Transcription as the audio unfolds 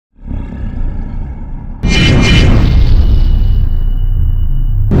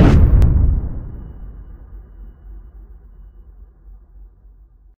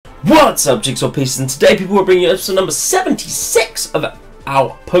What's up, Jigsaw Pieces, and today people will bring you episode number 76 of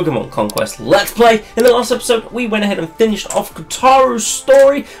our Pokemon Conquest Let's Play. In the last episode, we went ahead and finished off Kotaro's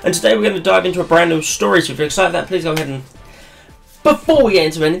story, and today we're going to dive into a brand new story, so if you're excited for that, please go ahead and, before we get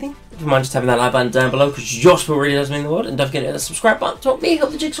into anything, if you mind just tapping that like button down below, because your support really does mean the world, and don't forget to hit the subscribe button to help me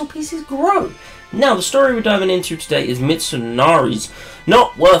help the Jigsaw Pieces grow. Now, the story we're diving into today is Mitsunari's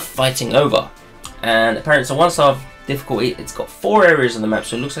Not Worth Fighting Over, and apparently it's a one-star difficulty. It's got 4 areas on the map,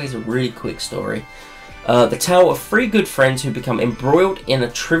 so it looks like it's a really quick story. The tale of 3 good friends who become embroiled in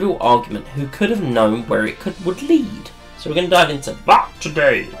a trivial argument. Who could have known where it would lead? So we're going to dive into that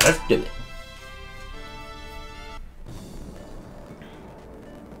today. Let's do it.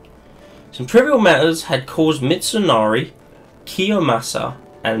 Some trivial matters had caused Mitsunari, Kiyomasa,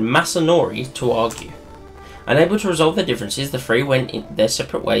 and Masanori to argue. Unable to resolve their differences, the 3 went in their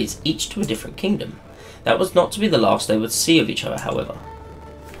separate ways, each to a different kingdom. That was not to be the last they would see of each other, however.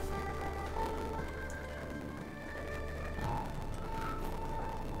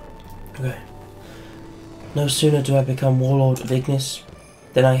 Okay. No sooner do I become Warlord of Ignis,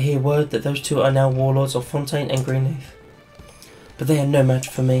 than I hear word that those 2 are now Warlords of Fontaine and Greenleaf. But they are no match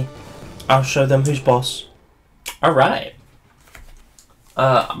for me. I'll show them who's boss. Alright.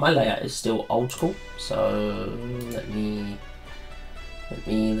 My layout is still old school, so let me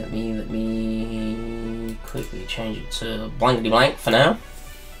quickly change it to blankety blank for now.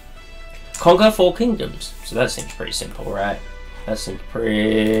 Conquer 4 kingdoms. So that seems pretty simple, right? That seems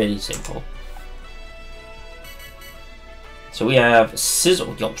pretty simple. So we have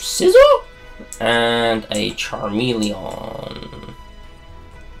Sizzle, and a Charmeleon.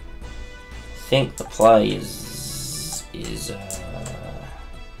 I think the play is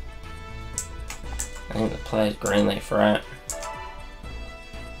I think the play is Greenleaf, right?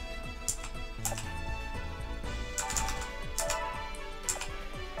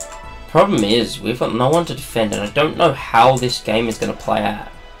 Problem is, we've got no one to defend, and I don't know how this game is going to play out.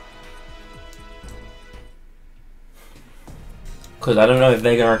 Because I don't know if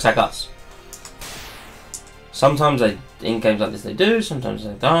they're going to attack us. Sometimes in games like this they do, sometimes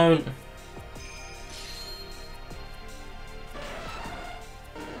they don't.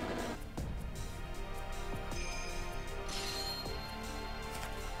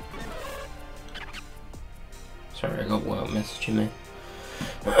 Sorry, I got Wild messaging me.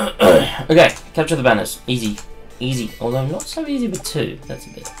 Okay, capture the banners. Easy. Easy. Although not so easy with 2. That's a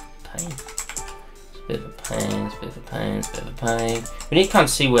bit of a pain. It's a bit of a pain, it's a bit of a pain, it's a bit of a pain. We need to kind of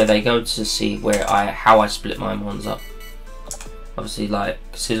see where they go to see where how I split my mons up. Obviously, like,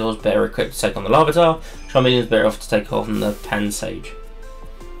 Sizzle's better equipped to take on the Larvitar, Charmeleon's better off to take on the Pansage.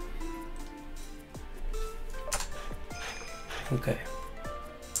 Okay.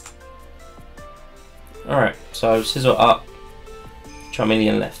 Alright, so Sizzle up.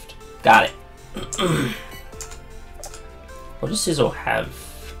 Charmeleon left. Got it. What does Sizzle have?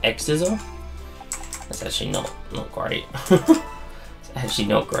 X-Sizzle? That's actually not great. It's actually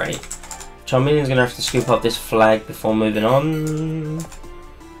not great. Charmeleon's gonna have to scoop up this flag before moving on,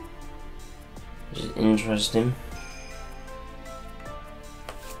 which is interesting.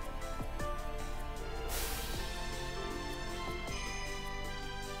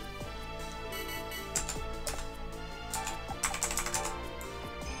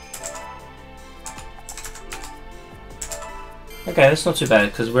 Okay, that's not too bad,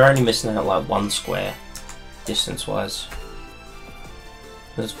 because we're only missing out like 1 square, distance-wise.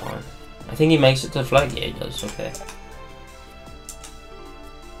 That's fine. I think he makes it to the flag. Yeah, he does. Okay.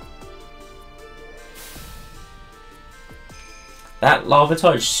 That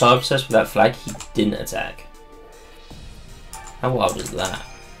Larvitar is so obsessed with that flag, he didn't attack. How wild is that?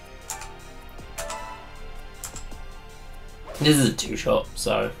 This is a 2-shot,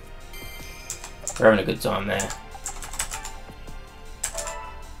 so we're having a good time there.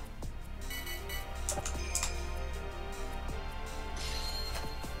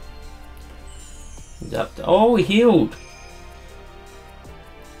 Oh, he healed!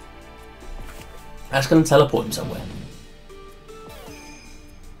 That's going to teleport him somewhere.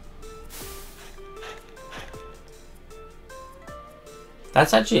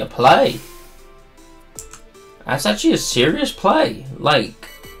 That's actually a play. That's actually a serious play. Like,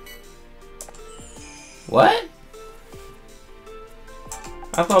 what?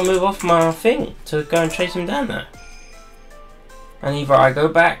 I've got to move off my thing to go and chase him down there. And either I go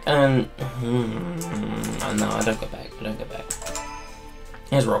back and... no, I don't go back. I don't go back.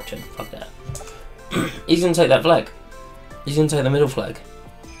 Here's Rockton. Fuck that. He's going to take that flag. He's going to take the middle flag.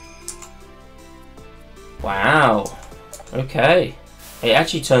 Wow. Okay. It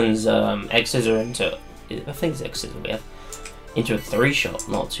actually turns X-Scissor into... I think it's X-Scissor we have. into a 3-shot,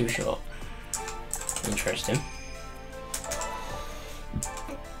 not 2-shot. Interesting.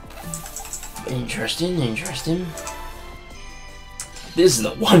 Interesting. This is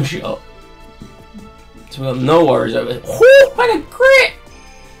a 1-shot. So we got no worries over it. Whoo! Like a crit!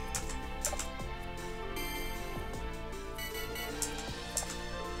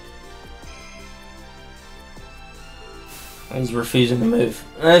 He's refusing to move.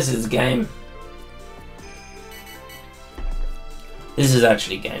 This is game. This is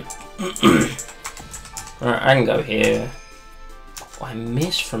actually game. Alright, I can go here. Oh, I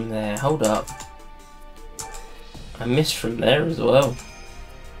missed from there. Hold up. I missed from there as well.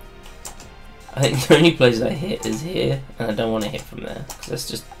 I think the only place I hit is here, and I don't want to hit from there, because that's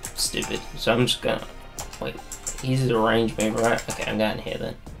just stupid. So I'm just gonna... Wait, he's a range move, right? Okay, I'm down here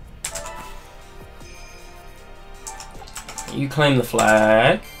then. You claim the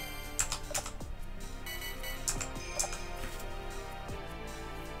flag.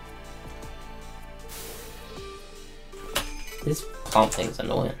 This plant thing's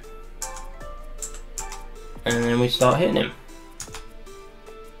annoying. And then we start hitting him.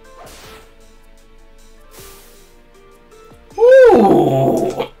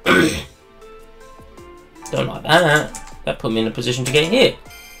 Ooh! Don't like that. That put me in a position to get hit.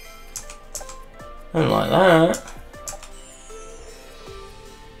 Don't like that.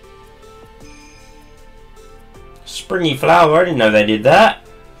 Springy flower, I didn't know they did that.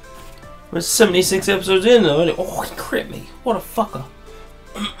 We're 76 episodes in though. Oh, he crit me. What a fucker.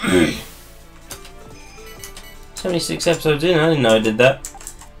 76 episodes in, I didn't know I did that.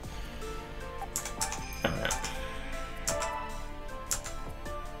 Alright.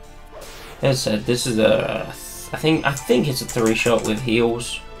 As I said, this is a... I think it's a 3-shot with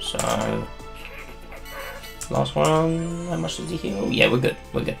heals. So... Last one, how much does he heal? Yeah, we're good.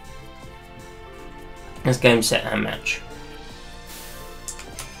 We're good. Let's game, set, and match.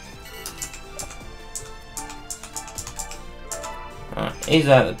 Alright, he's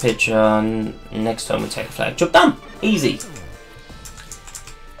out of the picture. Next time we take a flag. Job done! Easy.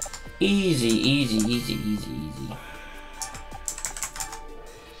 Easy.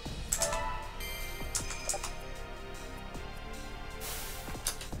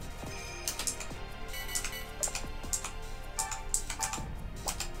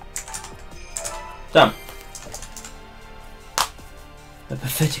 Done. A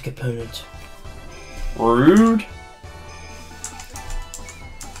pathetic opponent. Rude.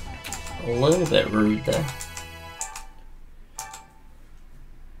 A little bit rude there.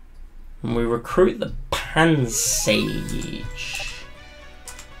 And we recruit the Pansage.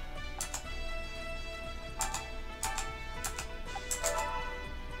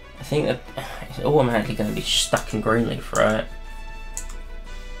 I think that it's automatically going to be stuck in Greenleaf, right?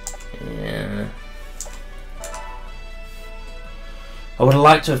 Yeah. I would have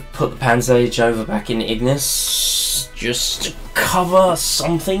liked to have put the Pansage over back in Ignis just to cover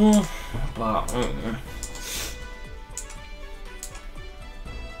something, but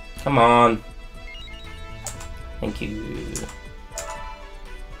come on. Thank you.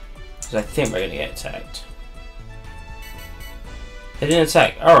 Because I think we're going to get attacked. They didn't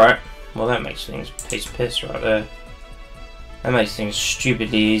attack. Alright. Well, that makes things piss right there. That makes things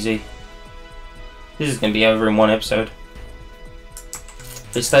stupidly easy. This is going to be over in 1 episode.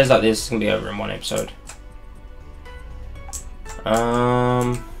 If it stays like this, it's going to be over in 1 episode.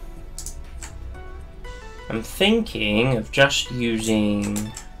 I'm thinking of just using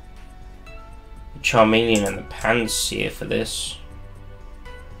the Charmeleon and the Panseer for this.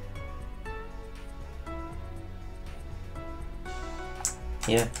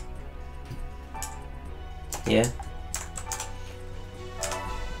 Yeah.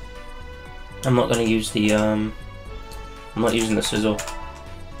 I'm not going to use the I'm not using the sizzle.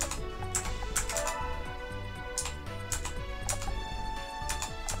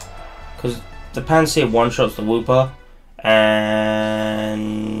 Because the Panseer one-shots the Wooper,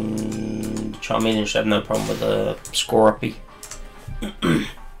 and Charmeleon should have no problem with the Scoruppy.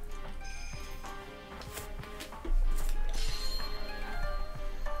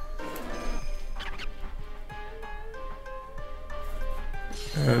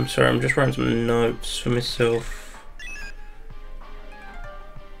 I'm sorry, I'm just writing some notes for myself.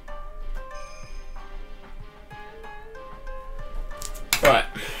 Right.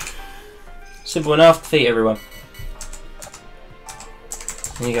 Simple enough, defeat everyone.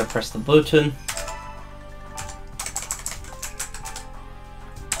 Then you go press the button.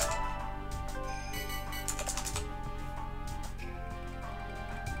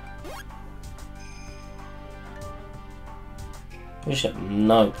 We should have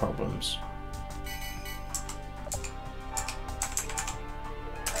no problems.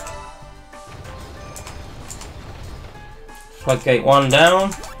 Floodgate 1 down.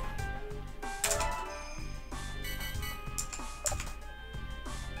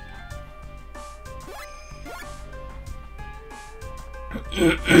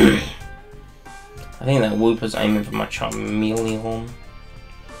 I think that Wooper's aiming for my Charmeleon.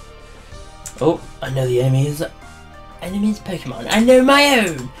 Oh, I know the enemy's Pokemon. I know my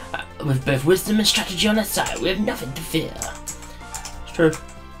own! With both wisdom and strategy on our side, we have nothing to fear. It's true.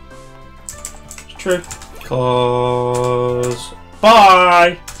 It's true. Cause...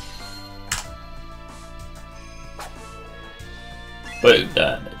 Bye! Boom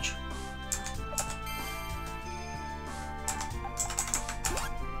damage.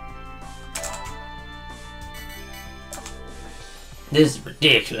 This is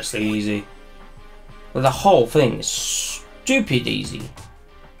ridiculously easy. Well, the whole thing is stupid easy.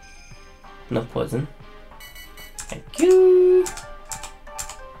 No poison. Thank you.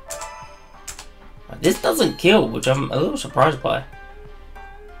 This doesn't kill, which I'm a little surprised by.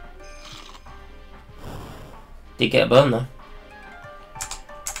 Did get a burn though.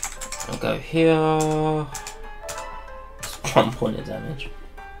 I'll go here. It's 1 point of damage.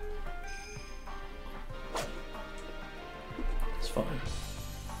 It's fine.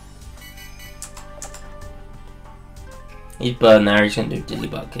 He's burned there, he's gonna do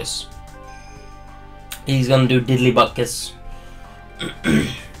Diddly Butt Kiss. He's gonna do Diddly Butt Kiss.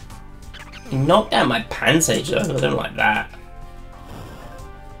 He knocked out my Pansage though, I don't like that.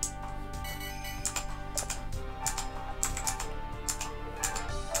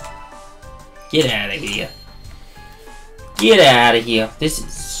 Get out of here. Get out of here. This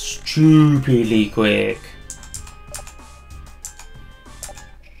is stupidly quick.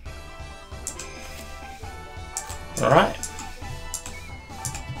 Alright.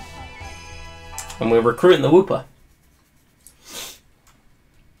 And we're recruiting the Wooper.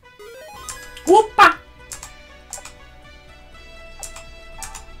 Wooper!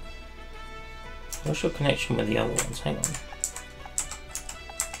 What's your connection with the other ones? Hang on.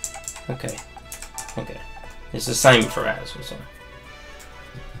 Okay. Okay. It's the same for ours or something.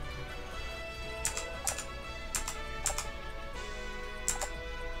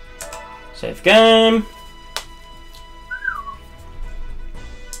 Save game.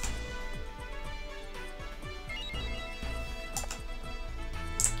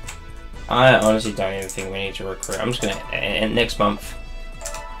 I honestly don't even think we need to recruit. I'm just gonna end next month.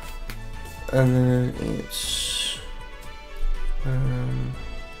 And then it's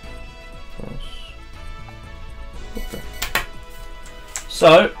okay.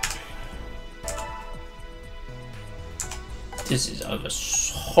 So this is over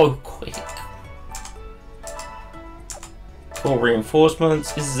so quick. 4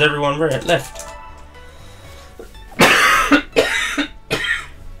 reinforcements. This is everyone left.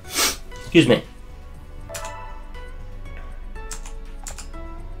 Excuse me.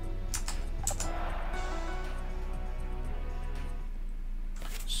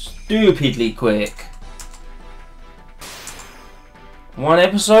 Stupidly quick. 1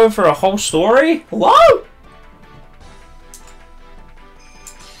 episode for a whole story? Hello?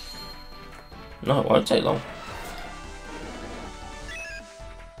 No, it won't take long.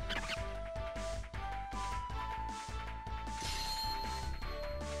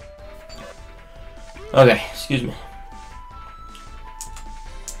 Okay, excuse me.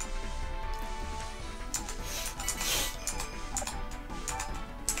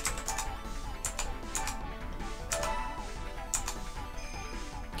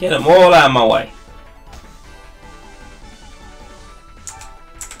 Get them all out of my way.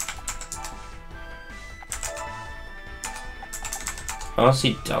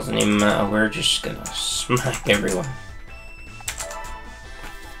 Honestly, it doesn't even matter. We're just gonna smack everyone.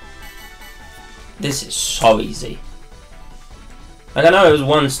 This is so easy. Like, I know it was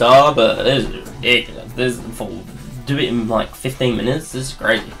 1 star, but this is ridiculous. This is for do it in like 15 minutes. This is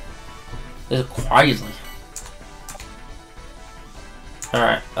crazy. This is crazy. All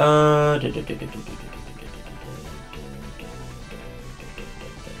right. I'm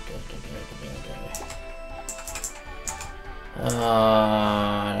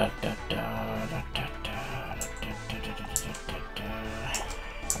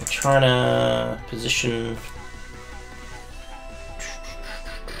trying to position.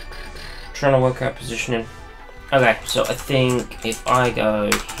 Trying to work out positioning. Okay, so I think if I go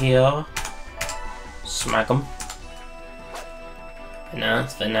here, smack them.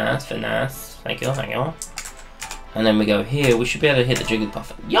 Nice, nice, nice. Thank you, thank you. And then we go here. We should be able to hit the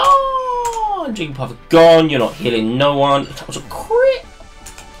Jigglypuff. Yeah, Jigglypuff gone. You're not healing no one. That was a crit.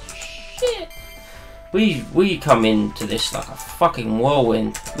 Shit. We come into this like a fucking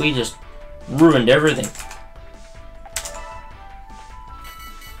whirlwind. We just ruined everything.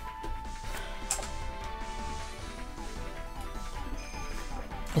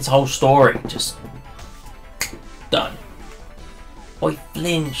 His whole story just done. Oh, he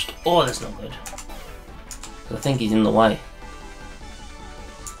flinched. Oh, that's not good. I think he's in the way.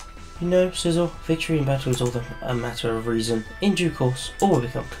 You know, Sizzle, victory in battle is all a matter of reason. In due course, all will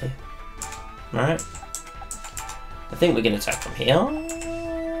become clear. Alright. I think we can attack from here. Oh my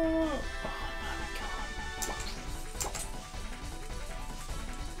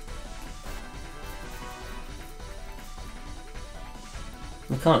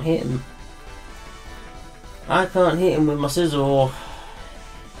god. I can't hit him. I can't hit him with my Sizzle.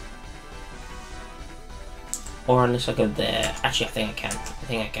 Or unless I go there. Actually, I think I can. I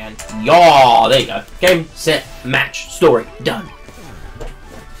think I can. Yeah, there you go. Game, set, match, story, done.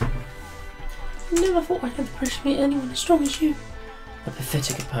 Never thought I'd have to meet anyone as strong as you. A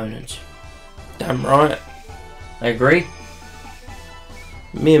pathetic opponent. Damn right. I agree.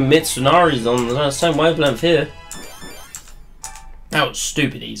 Me and Mitsunari's on the same wavelength here. That was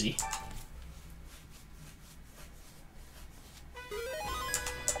stupid easy.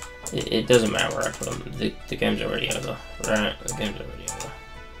 It doesn't matter where I put them. The game's already over. Right, the game's already over.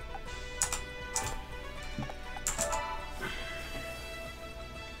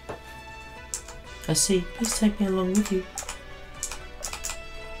 I see. Please take me along with you.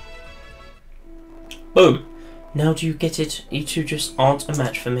 Boom. Now do you get it? You two just aren't a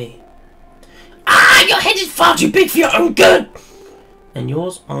match for me. Ah! Your head is far too big for your own good! And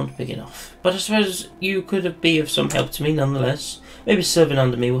yours aren't big enough. But I suppose you could be of some help to me nonetheless. Maybe serving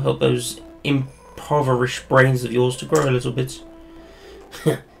under me will help those impoverished brains of yours to grow a little bit.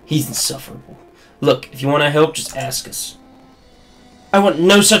 He's insufferable. Look, if you want our help, just ask us. I want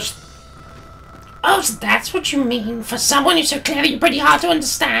no such... Oh, so that's what you mean. For someone who's so clever, you're pretty hard to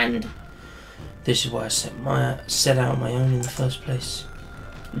understand. This is why I set out on my own in the first place.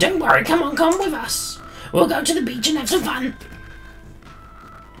 Don't worry, come with us. We'll go to the beach and have some fun.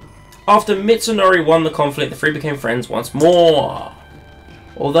 After Mitsunari won the conflict, the three became friends once more.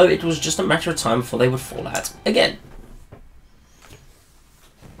 Although it was just a matter of time before they would fall out again.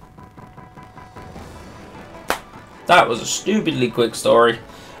 That was a stupidly quick story.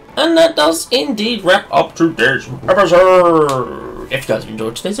 And that does indeed wrap up today's episode. If you guys have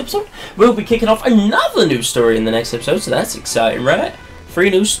enjoyed today's episode, we'll be kicking off another new story in the next episode, so that's exciting, right?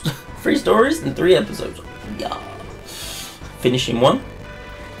 3 stories in 3 episodes. Yeah. Finishing 1,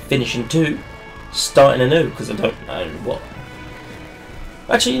 finishing 2, starting anew, because I don't know what.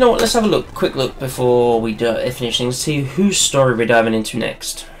 Actually, you know what? Let's have a quick look before we finish things, see whose story we're diving into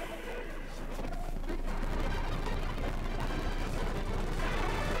next.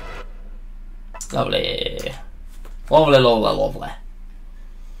 Lovely. Lovely, lovely, lovely.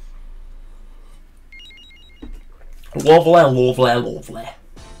 Lovely, lovely, lovely.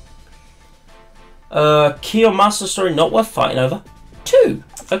 Kiyomasa's story not worth fighting over. 2.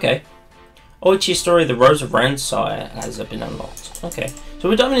 Okay. Oichi's story, The Rose of Ransai, has been unlocked. Okay. So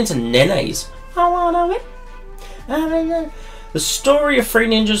we're diving into Nene's. I wanna win. The story of 3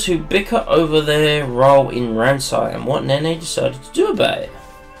 ninjas who bicker over their role in Ransai and what Nene decided to do about it.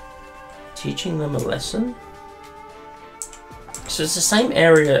 Teaching them a lesson? So it's the same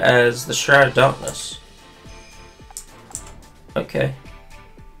area as the Shroud of Darkness. Okay.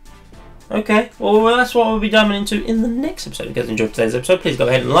 Okay, well that's what we'll be diving into in the next episode. If you guys enjoyed today's episode, please go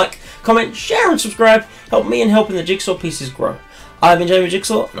ahead and like, comment, share and subscribe. Help me in helping the Jigsaw pieces grow. I've been Jamie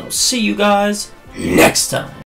Jigsaw, and I'll see you guys next time.